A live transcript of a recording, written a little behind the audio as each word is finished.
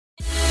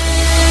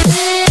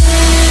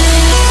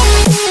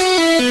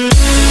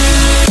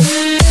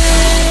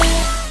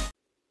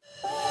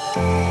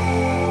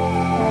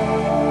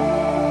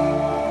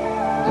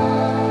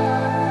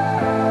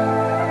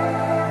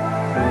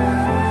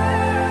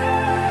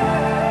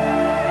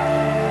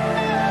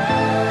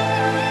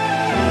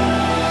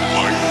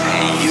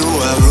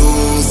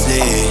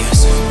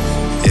clueless.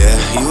 Yeah,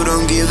 you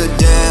don't give a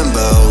damn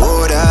about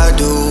what I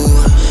do.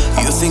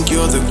 You think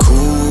you're the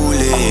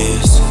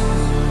coolest.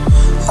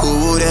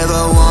 Who would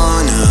ever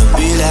wanna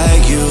be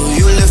like you?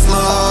 You left my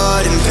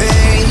heart in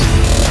pain.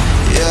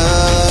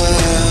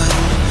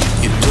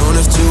 Yeah, you don't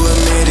have to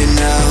admit it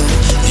now.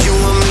 You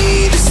want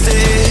me to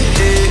stay,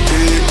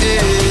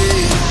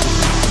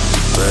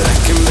 but I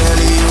can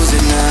barely use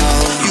it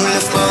now. You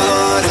left my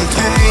heart in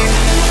pain.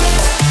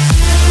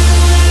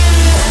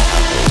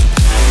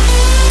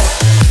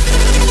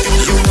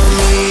 You want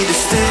me to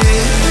stay,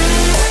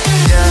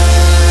 yeah,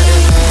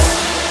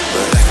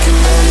 but I can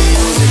barely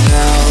use it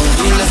now.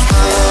 You left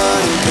my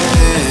heart in pain.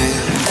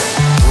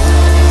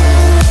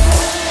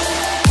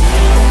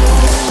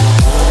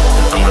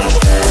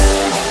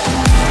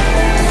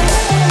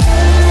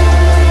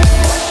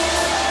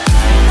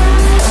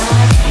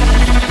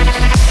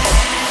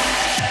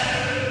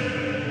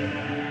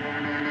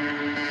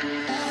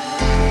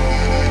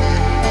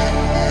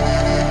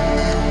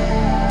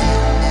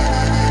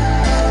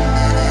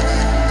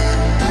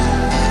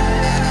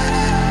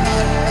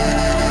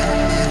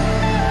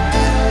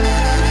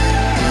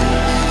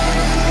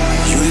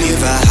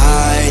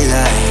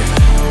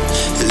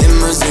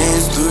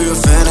 Through your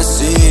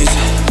fantasies,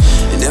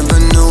 I never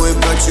knew it,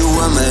 but you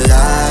were my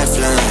lifeline.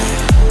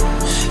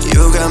 You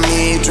got me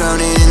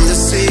drowning in the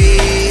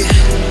sea.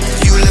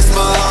 You left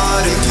my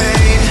heart in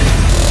pain.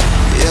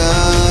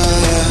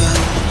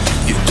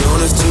 Yeah, you don't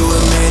have to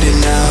admit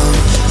it now.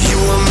 You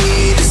want me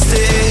to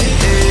stay,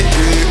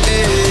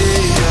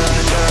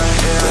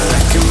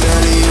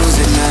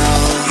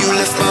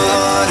 but I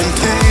can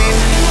barely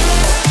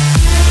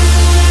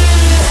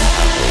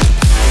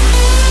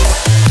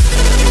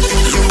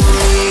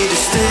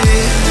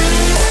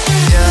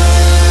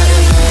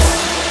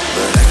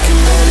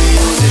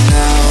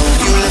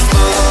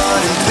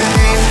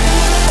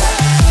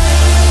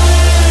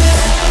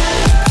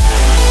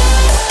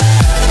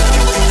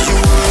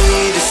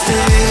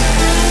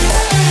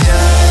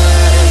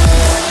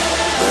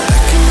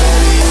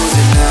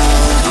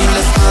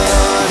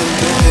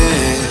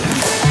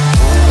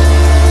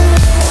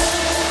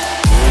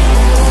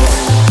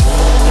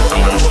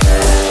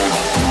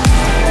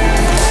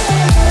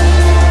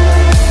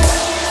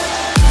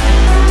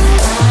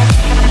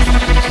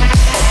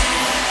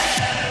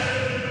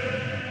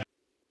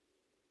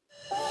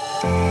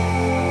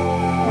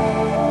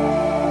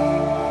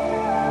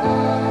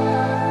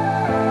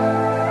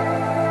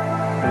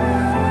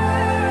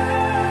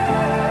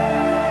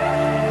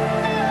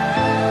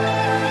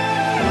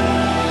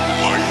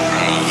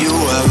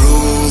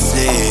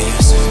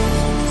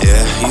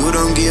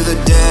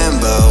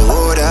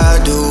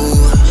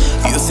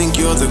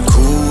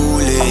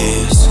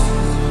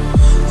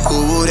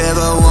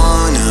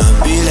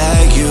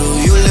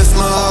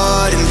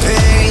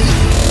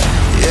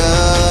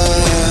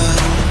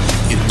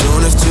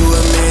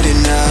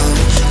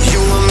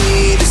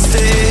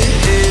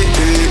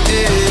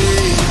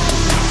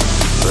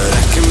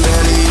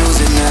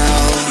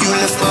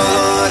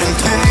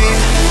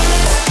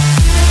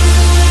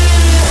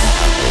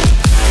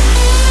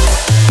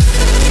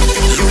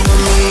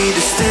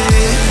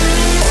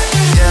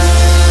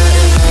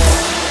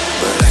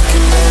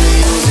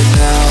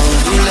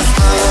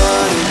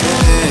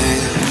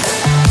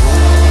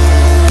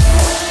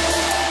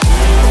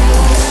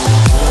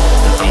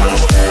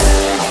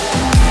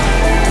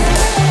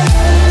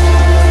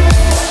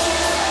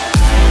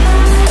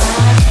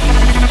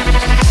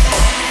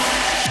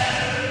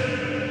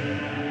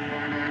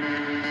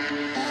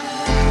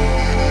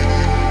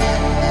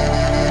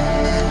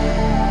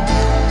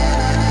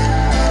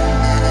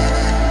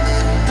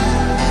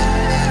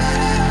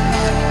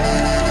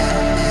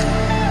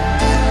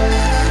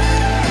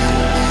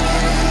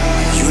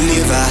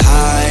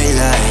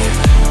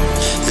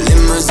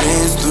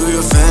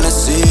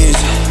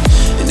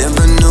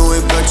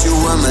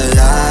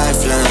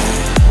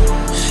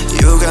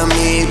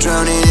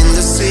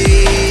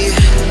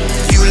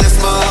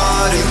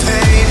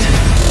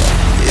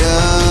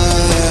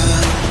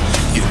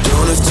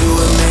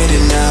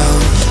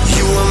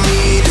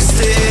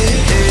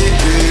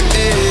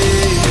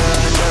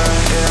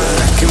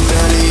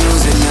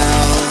it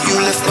now. You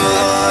left my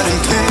heart in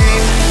pain.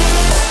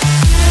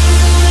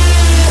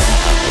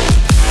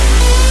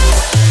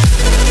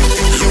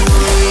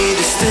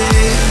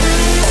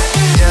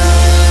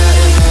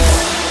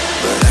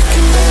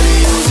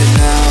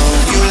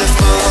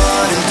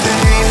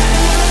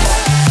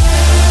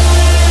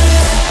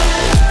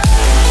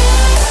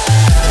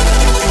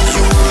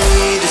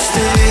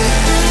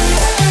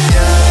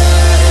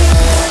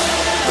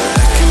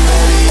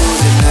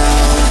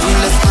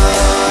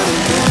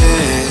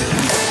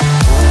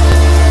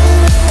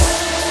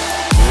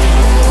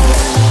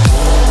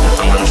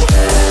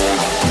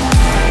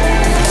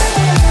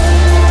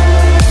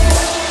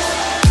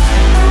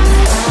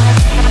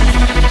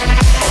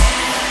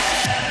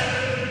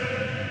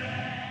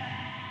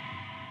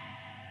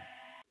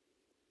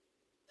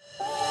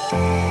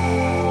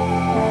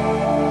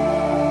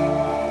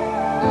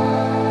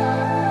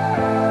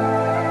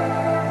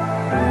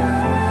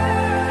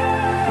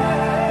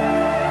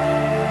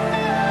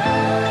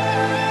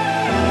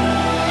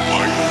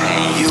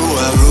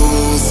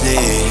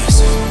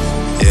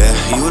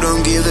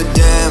 don't give a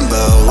damn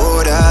about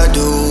what I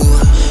do.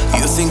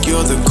 You think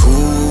you're the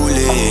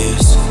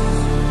coolest.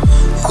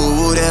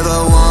 Who would ever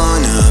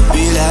wanna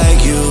be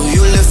like you?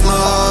 You left my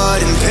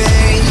heart in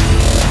pain,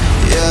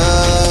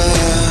 yeah.